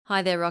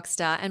Hi there,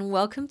 Rockstar, and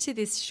welcome to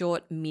this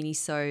short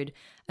mini-sode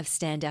of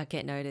Stand Out,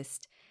 Get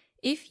Noticed.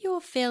 If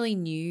you're fairly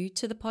new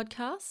to the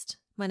podcast,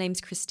 my name's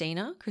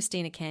Christina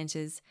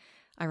Canters.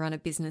 I run a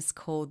business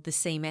called The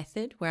C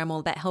Method, where I'm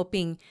all about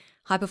helping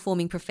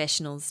high-performing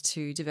professionals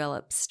to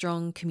develop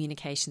strong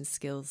communication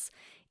skills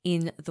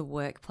in the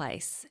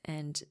workplace.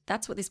 And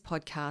that's what this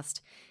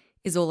podcast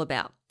is all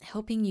about,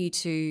 helping you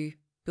to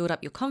build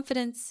up your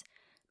confidence,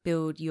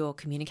 build your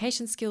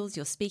communication skills,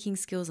 your speaking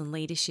skills and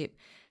leadership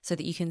so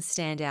that you can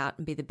stand out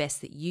and be the best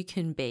that you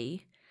can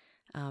be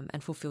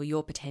and fulfill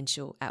your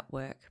potential at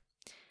work.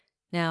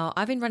 Now,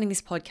 I've been running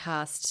this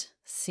podcast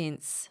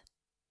since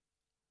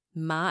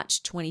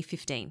March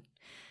 2015.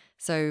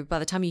 So by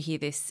the time you hear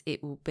this,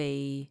 it will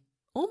be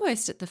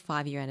almost at the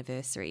 5-year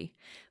anniversary,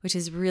 which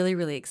is really,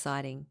 really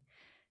exciting.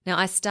 Now,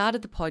 I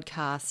started the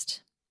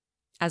podcast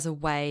I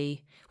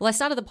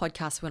started the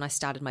podcast when I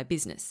started my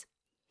business.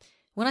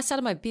 When I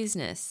started my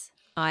business,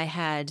 I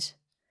had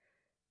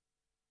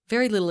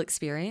very little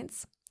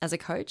experience as a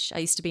coach. I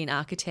used to be an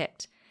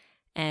architect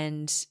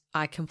and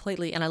I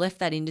left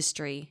that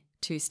industry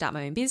to start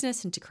my own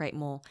business and to create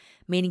more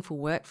meaningful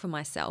work for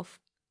myself.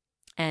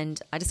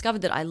 And I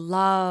discovered that I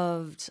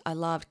loved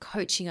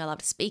coaching, I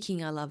loved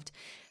speaking, I loved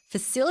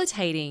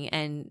facilitating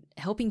and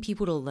helping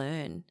people to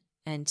learn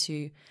and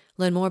to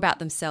learn more about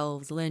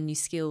themselves, learn new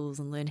skills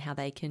and learn how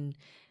they can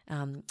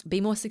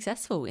be more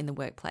successful in the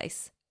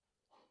workplace.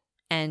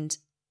 And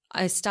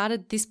I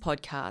started this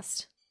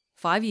podcast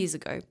 5 years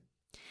ago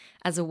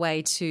as a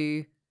way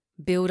to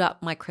build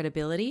up my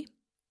credibility,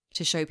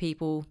 to show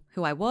people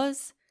who I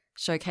was,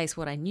 showcase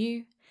what I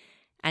knew,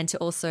 and to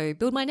also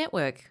build my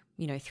network,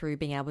 through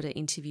being able to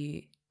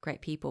interview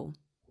great people.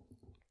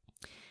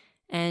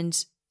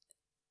 And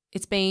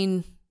it's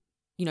been,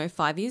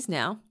 5 years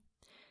now,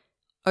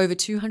 over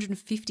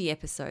 250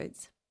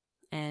 episodes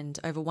and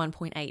over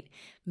 1.8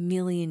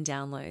 million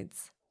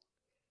downloads.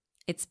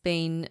 It's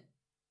been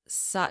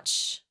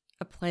such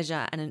a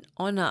pleasure and an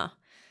honor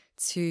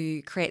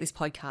to create this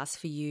podcast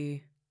for you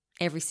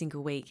every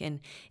single week.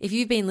 And if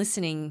you've been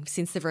listening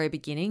since the very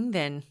beginning,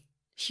 then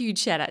huge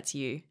shout out to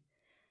you.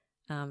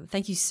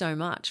 Thank you so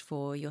much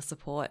for your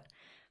support.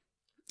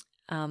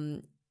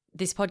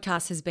 This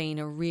podcast has been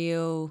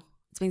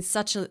it's been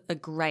such a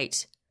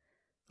great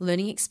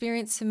learning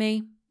experience for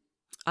me.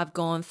 I've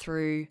gone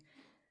through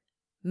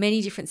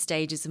many different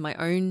stages of my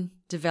own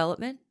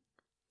development.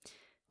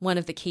 One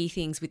of the key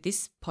things with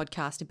this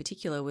podcast in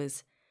particular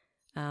was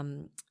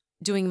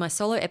doing my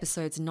solo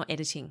episodes and not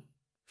editing,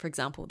 for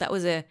example. That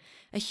was a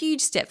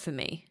huge step for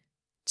me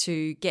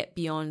to get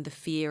beyond the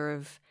fear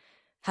of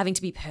having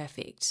to be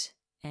perfect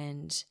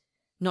and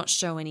not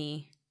show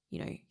any,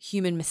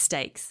 human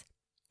mistakes.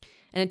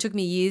 And it took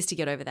me years to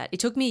get over that. It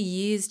took me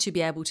years to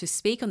be able to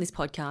speak on this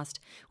podcast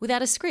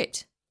without a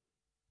script.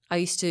 I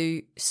used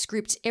to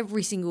script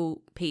every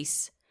single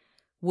piece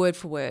word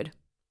for word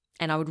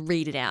and I would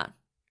read it out,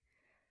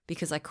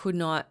 because I could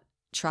not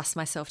trust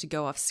myself to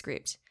go off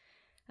script.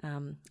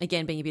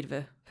 Again, being a bit of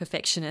a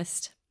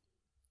perfectionist.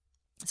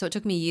 So it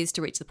took me years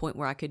to reach the point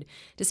where I could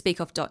just speak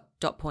off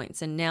dot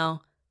points. And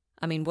now,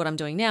 what I'm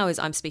doing now is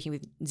I'm speaking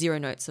with zero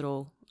notes at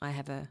all. I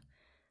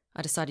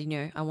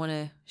decided, I want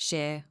to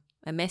share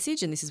a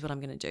message and this is what I'm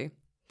going to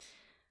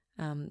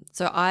do.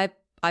 So I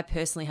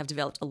personally have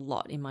developed a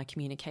lot in my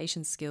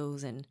communication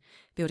skills and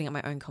building up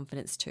my own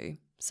confidence too.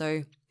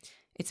 So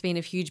it's been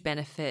a huge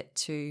benefit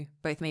to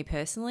both me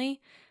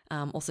personally,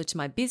 also to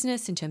my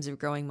business in terms of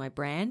growing my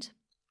brand.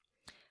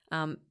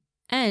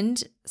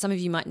 And some of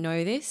you might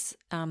know this,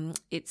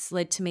 it's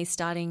led to me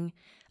starting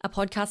a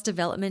podcast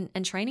development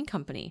and training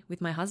company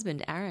with my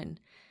husband, Aaron.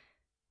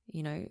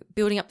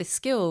 Building up this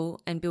skill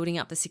and building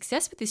up the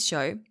success with this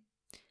show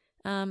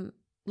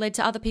led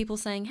to other people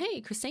saying,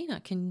 "Hey,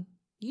 Christina, can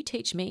you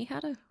teach me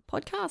how to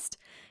podcast?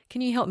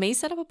 Can you help me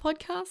set up a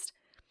podcast?"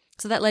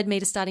 So that led me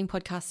to starting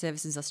Podcast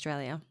Services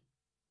Australia.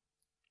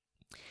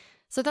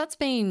 So that's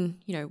been,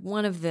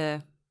 one of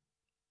a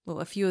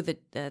few of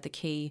the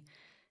key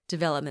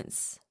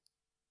developments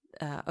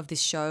of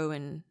this show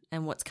and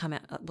what's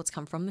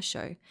come from the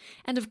show.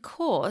 And of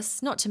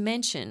course, not to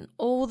mention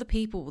all the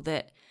people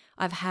that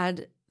I've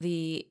had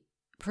the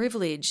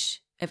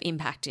privilege of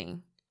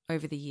impacting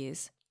over the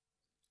years.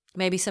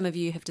 Maybe some of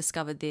you have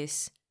discovered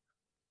this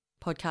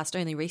podcast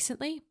only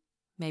recently.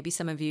 Maybe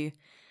some of you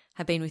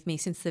have been with me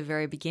since the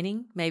very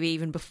beginning, maybe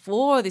even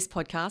before this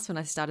podcast when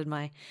I started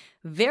my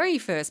very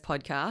first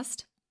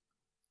podcast.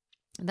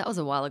 And that was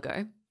a while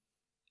ago.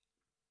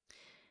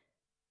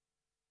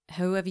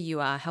 Whoever you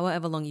are,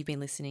 however long you've been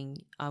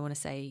listening, I want to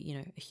say,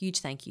 a huge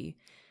thank you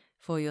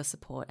for your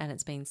support. And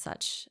it's been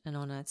such an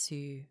honor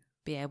to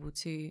be able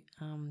to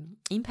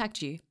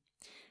impact you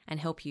and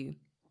help you.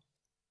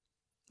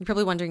 You're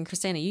probably wondering,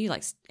 Christina, are you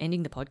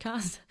ending the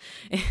podcast?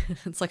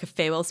 It's like a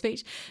farewell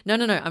speech. No,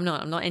 I'm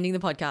not. I'm not ending the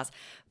podcast.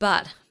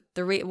 But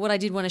what I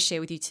did want to share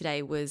with you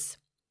today was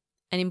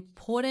some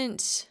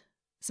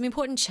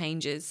important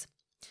changes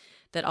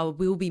that I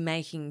will be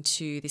making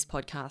to this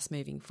podcast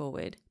moving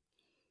forward.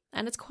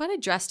 And it's quite a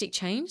drastic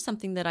change,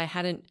 something that I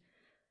hadn't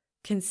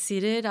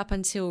considered up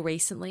until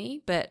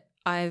recently, but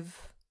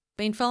I've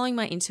been following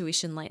my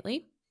intuition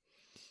lately.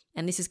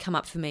 And this has come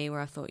up for me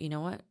where I thought, you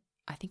know what?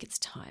 I think it's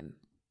time.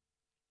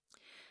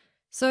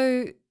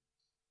 So,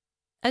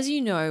 as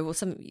you know, or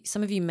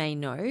some of you may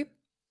know,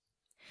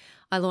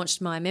 I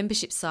launched my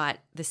membership site,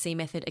 the C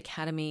Method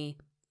Academy,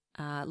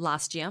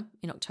 last year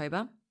in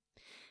October.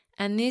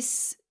 And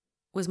this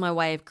was my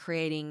way of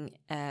creating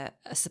a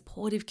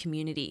supportive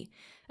community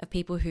of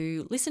people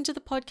who listen to the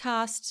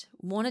podcast,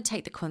 want to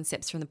take the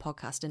concepts from the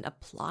podcast and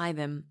apply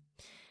them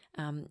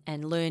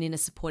and learn in a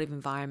supportive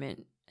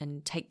environment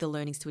and take the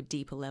learnings to a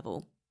deeper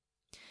level.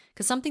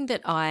 Because something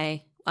that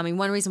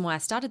one reason why I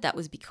started that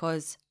was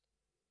because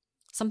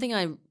something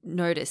I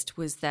noticed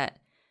was that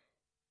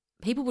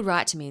people would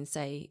write to me and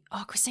say,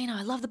 "Oh, Christina,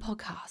 I love the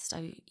podcast.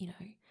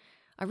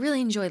 I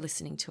really enjoy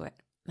listening to it."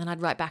 And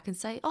I'd write back and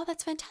say, "Oh,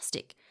 that's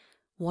fantastic.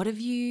 What have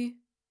you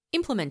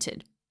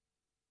implemented?"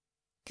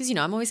 Because,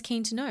 I'm always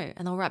keen to know.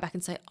 And they'll write back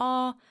and say,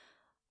 "Oh,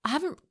 I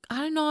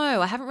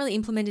haven't really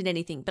implemented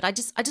anything, but I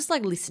just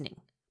like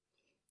listening.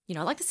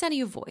 I like the sound of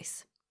your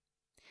voice."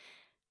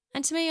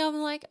 And to me, I'm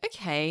like,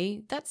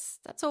 okay, that's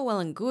all well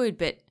and good,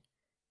 but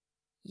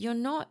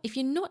if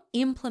you're not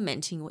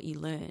implementing what you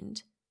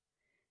learned,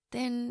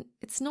 then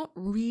it's not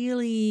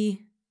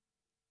really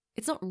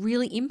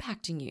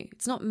impacting you.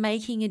 It's not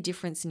making a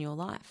difference in your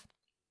life.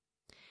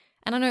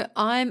 And I know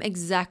I'm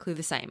exactly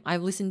the same.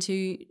 I've listened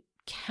to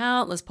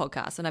countless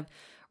podcasts and I've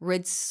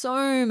read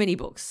so many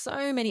books,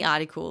 so many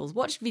articles,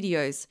 watched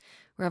videos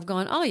where I've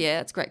gone, "Oh yeah,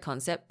 that's a great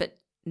concept," but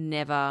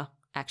never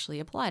actually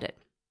applied it.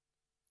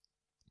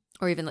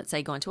 Or even, let's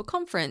say, gone to a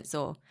conference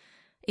or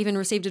even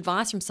received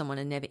advice from someone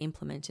and never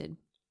implemented.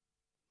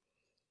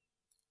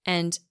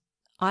 And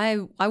I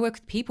work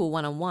with people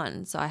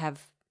one-on-one. So I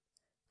have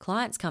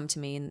clients come to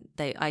me and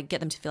I get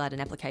them to fill out an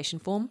application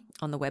form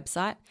on the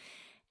website.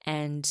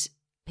 And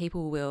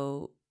people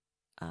will,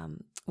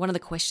 one of the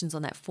questions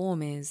on that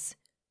form is,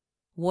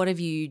 what have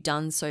you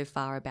done so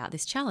far about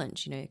this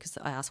challenge? Because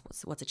I ask,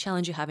 what's a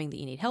challenge you're having that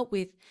you need help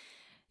with?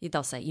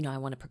 They'll say, I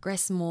want to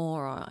progress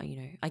more, or,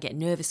 I get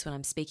nervous when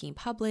I'm speaking in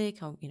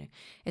public, or,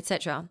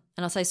 etc.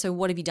 And I'll say, so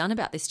what have you done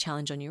about this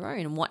challenge on your own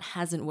and what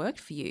hasn't worked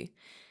for you?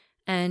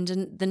 And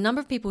the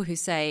number of people who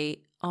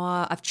say,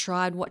 "Oh, I've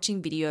tried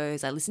watching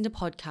videos, I listen to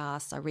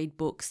podcasts, I read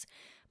books,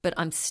 but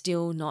I'm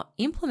still not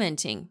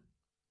implementing."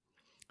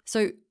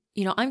 So,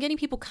 I'm getting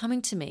people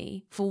coming to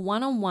me for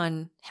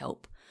one-on-one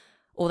help,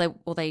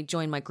 or they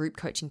join my group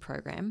coaching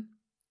program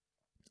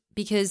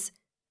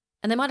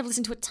and they might have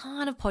listened to a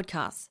ton of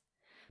podcasts,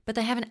 but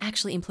they haven't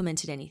actually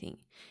implemented anything.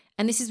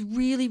 And this is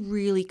really,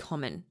 really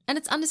common. And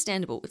it's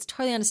understandable. It's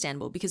totally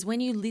understandable, because when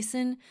you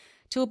listen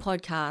to a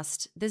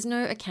podcast, there's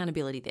no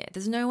accountability there.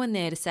 There's no one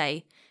there to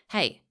say,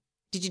 "Hey,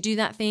 did you do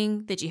that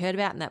thing that you heard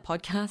about in that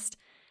podcast?"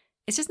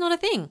 It's just not a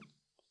thing.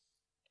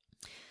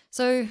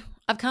 So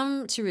I've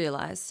come to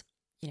realize,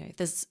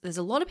 there's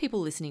a lot of people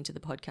listening to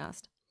the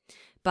podcast,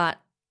 but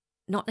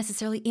not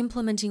necessarily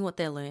implementing what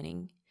they're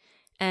learning.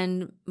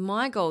 And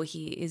my goal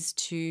here is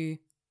to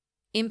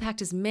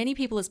impact as many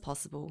people as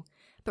possible,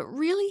 but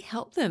really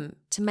help them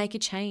to make a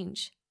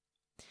change.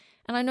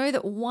 And I know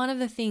that one of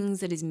the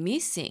things that is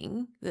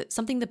missing, that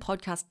something the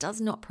podcast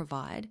does not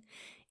provide,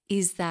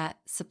 is that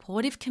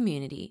supportive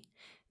community,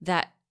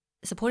 that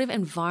supportive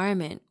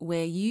environment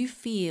where you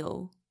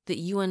feel that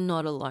you are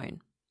not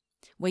alone,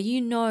 where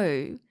you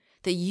know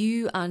that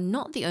you are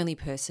not the only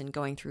person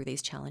going through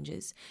these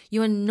challenges.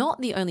 You are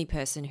not the only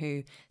person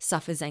who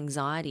suffers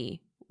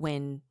anxiety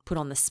when put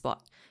on the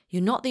spot.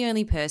 You're not the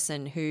only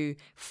person who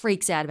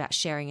freaks out about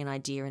sharing an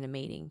idea in a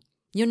meeting.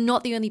 You're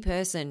not the only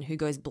person who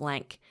goes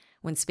blank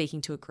when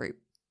speaking to a group.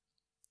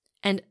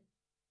 And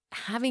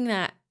having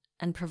that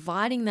and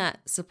providing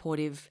that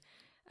supportive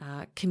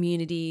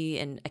community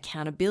and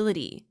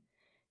accountability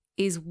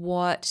is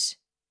what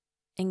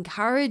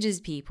encourages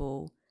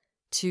people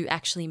to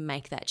actually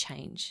make that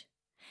change.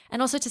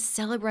 And also to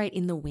celebrate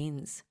in the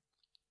wins.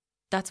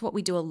 That's what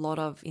we do a lot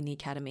of in the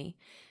Academy.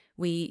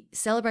 We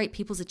celebrate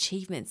people's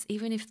achievements,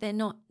 even if they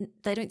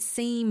don't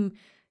seem,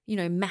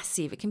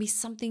 massive. It can be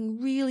something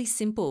really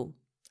simple,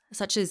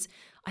 such as,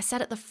 "I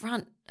sat at the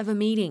front of a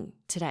meeting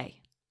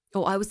today,"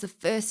 or "I was the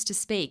first to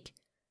speak."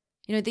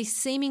 These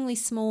seemingly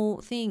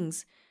small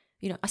things.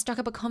 "I struck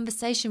up a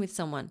conversation with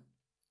someone."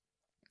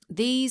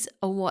 These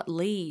are what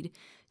lead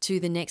to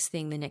the next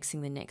thing, the next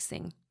thing, the next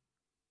thing.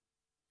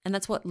 And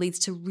that's what leads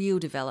to real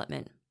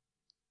development.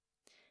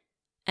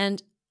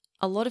 And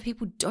a lot of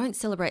people don't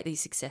celebrate these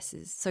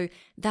successes. So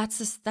that's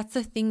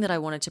the thing that I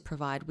wanted to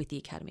provide with the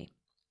Academy.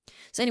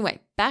 So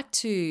anyway, back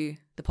to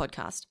the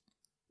podcast.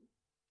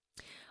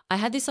 I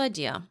had this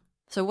idea.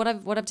 So what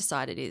I've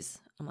decided is,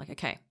 I'm like,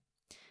 okay,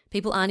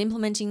 people aren't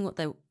implementing what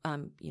they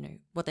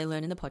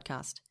learn in the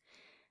podcast.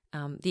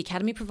 The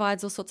Academy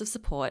provides all sorts of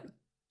support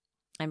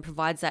and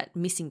provides that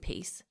missing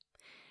piece.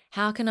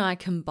 How can I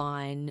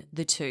combine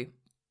the two?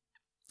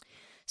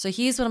 So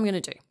here's what I'm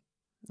going to do,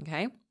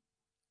 okay?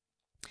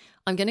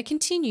 I'm going to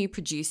continue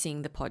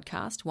producing the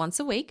podcast once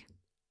a week.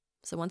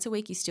 So once a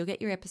week, you still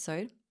get your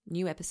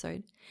new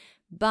episode,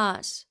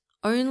 but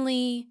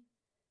only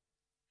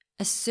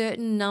a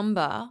certain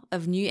number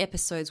of new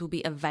episodes will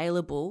be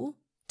available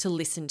to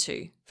listen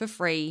to for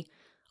free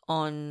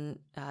on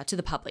to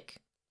the public.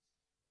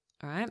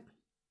 All right.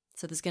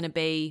 So there's going to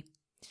be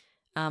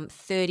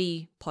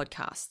 30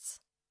 podcasts,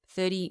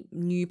 30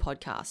 new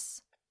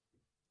podcasts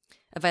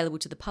available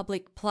to the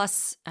public,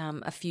 plus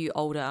a few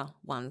older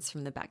ones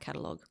from the back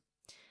catalogue.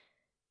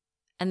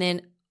 And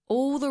then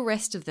all the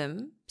rest of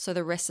them, so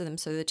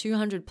the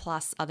 200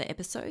 plus other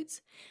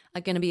episodes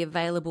are going to be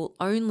available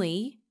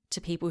only to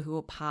people who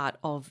are part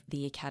of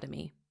the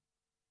Academy.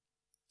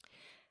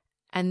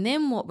 And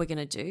then what we're going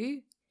to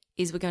do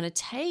is we're going to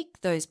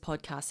take those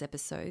podcast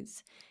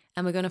episodes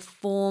and we're going to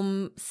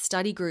form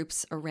study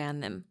groups around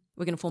them.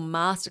 We're going to form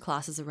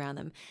masterclasses around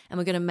them, and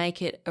we're going to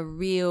make it a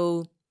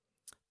real,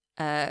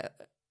 we're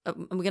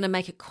going to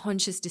make a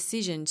conscious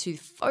decision to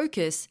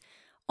focus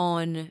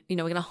on, we're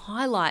going to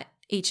highlight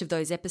each of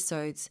those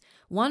episodes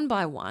one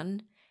by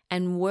one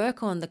and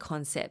work on the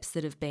concepts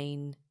that have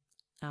been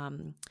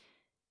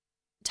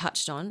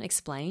touched on,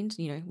 explained.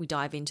 We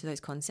dive into those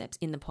concepts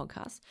in the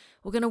podcast.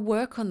 We're going to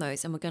work on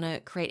those, and we're going to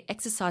create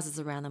exercises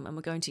around them, and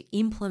we're going to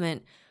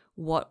implement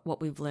what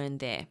we've learned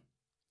there.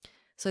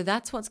 So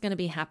that's what's going to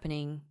be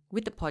happening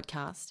with the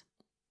podcast.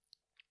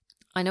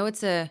 I know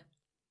it's a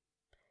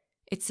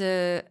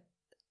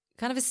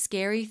kind of a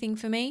scary thing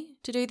for me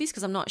to do this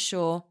because I'm not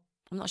sure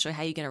how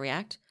you're going to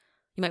react.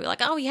 You might be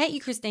like, "Oh, we hate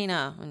you,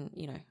 Christina," and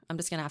I'm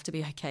just going to have to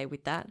be okay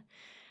with that.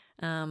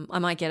 I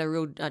might get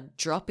a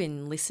drop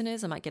in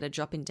listeners. I might get a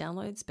drop in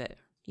downloads, but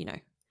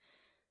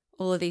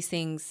all of these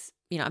things.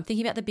 I'm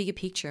thinking about the bigger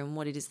picture and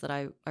what it is that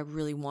I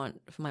really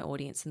want for my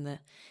audience and the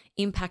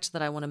impact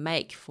that I want to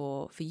make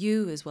for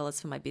you as well as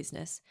for my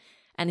business.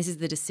 And this is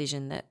the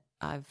decision that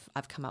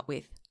I've come up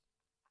with.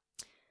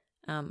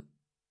 I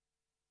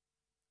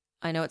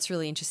know it's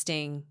really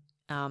interesting.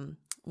 One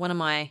of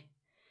my,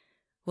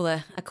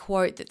 a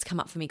quote that's come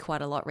up for me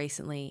quite a lot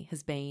recently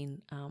has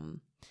been,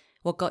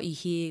 "What got you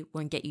here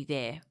won't get you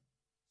there."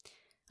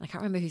 I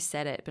can't remember who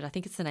said it, but I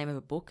think it's the name of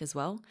a book as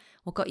well.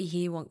 What got you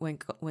here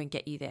won't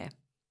get you there.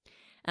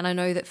 And I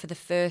know that for the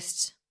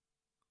first,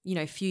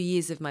 few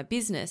years of my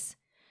business,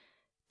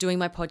 doing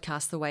my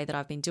podcast the way that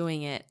I've been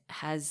doing it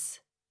has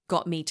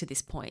got me to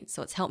this point.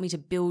 So it's helped me to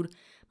build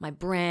my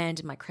brand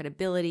and my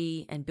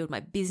credibility and build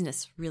my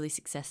business really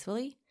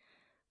successfully.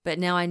 But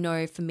now I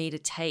know for me to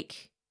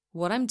take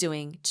what I'm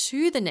doing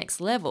to the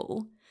next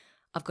level,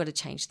 I've got to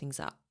change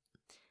things up.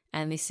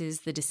 And this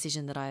is the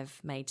decision that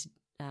I've made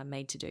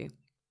to do.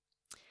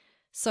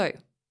 So,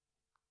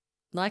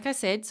 like I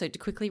said, to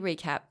quickly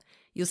recap,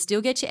 you'll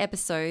still get your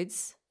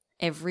episodes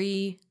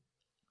every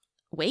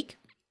week,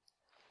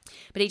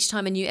 but each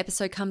time a new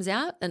episode comes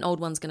out, an old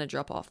one's going to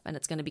drop off, and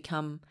it's going to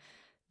become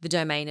the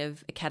domain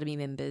of Academy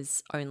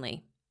members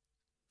only.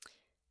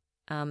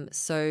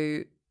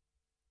 So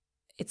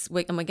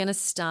we're going to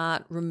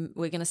start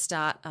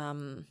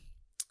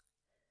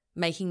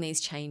making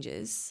these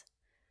changes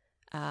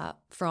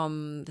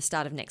from the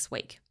start of next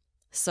week.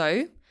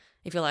 So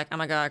if you're like, "Oh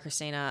my God,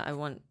 Christina, I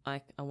want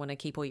to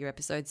keep all your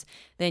episodes,"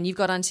 then you've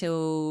got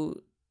until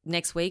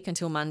next week,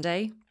 until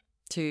Monday,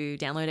 to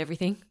download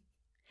everything.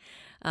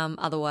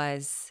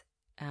 Otherwise,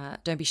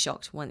 don't be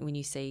shocked when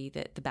you see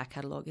that the back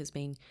catalogue has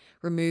been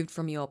removed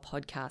from your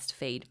podcast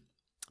feed.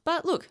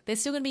 But look,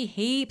 there's still going to be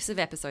heaps of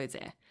episodes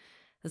there.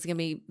 There's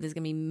going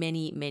to be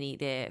many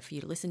there for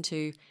you to listen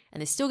to, and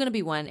there's still going to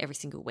be one every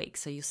single week.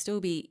 So you'll still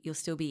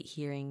be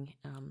hearing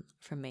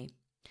from me.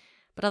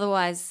 But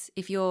otherwise,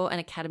 if you're an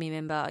Academy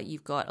member,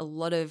 you've got a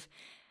lot of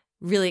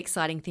really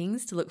exciting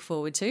things to look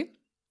forward to.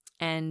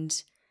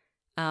 And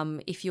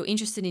if you're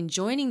interested in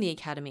joining the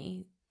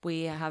Academy,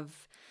 we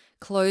have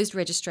closed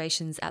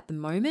registrations at the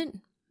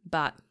moment.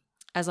 But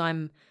as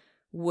I'm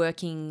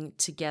working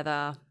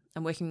together,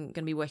 I'm going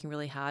to be working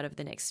really hard over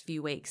the next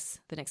few weeks,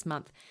 the next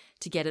month,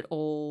 to get it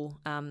all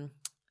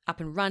up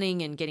and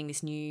running and getting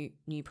this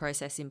new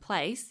process in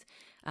place.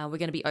 We're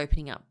going to be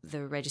opening up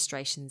the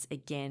registrations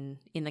again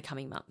in the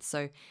coming months.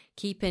 So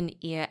keep an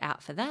ear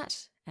out for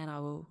that, and I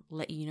will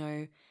let you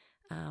know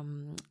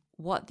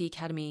what the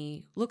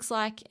Academy looks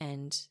like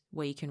and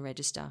where you can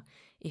register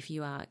if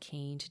you are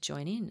keen to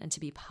join in and to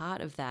be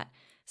part of that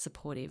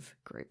supportive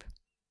group.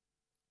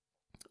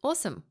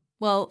 Awesome.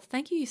 Well,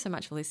 thank you so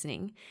much for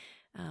listening.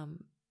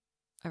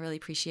 I really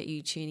appreciate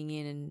you tuning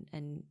in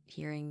and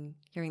hearing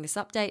this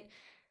update.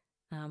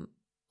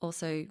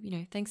 Also,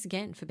 thanks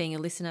again for being a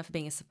listener, for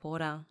being a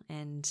supporter.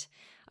 And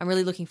I'm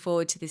really looking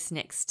forward to this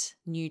next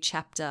new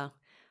chapter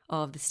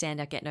of the Stand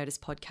Out Get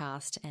Noticed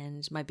podcast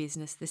and my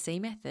business, The C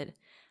Method,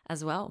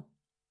 as well.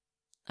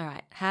 All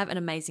right, have an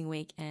amazing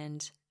week,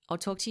 and I'll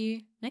talk to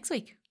you next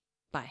week.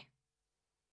 Bye.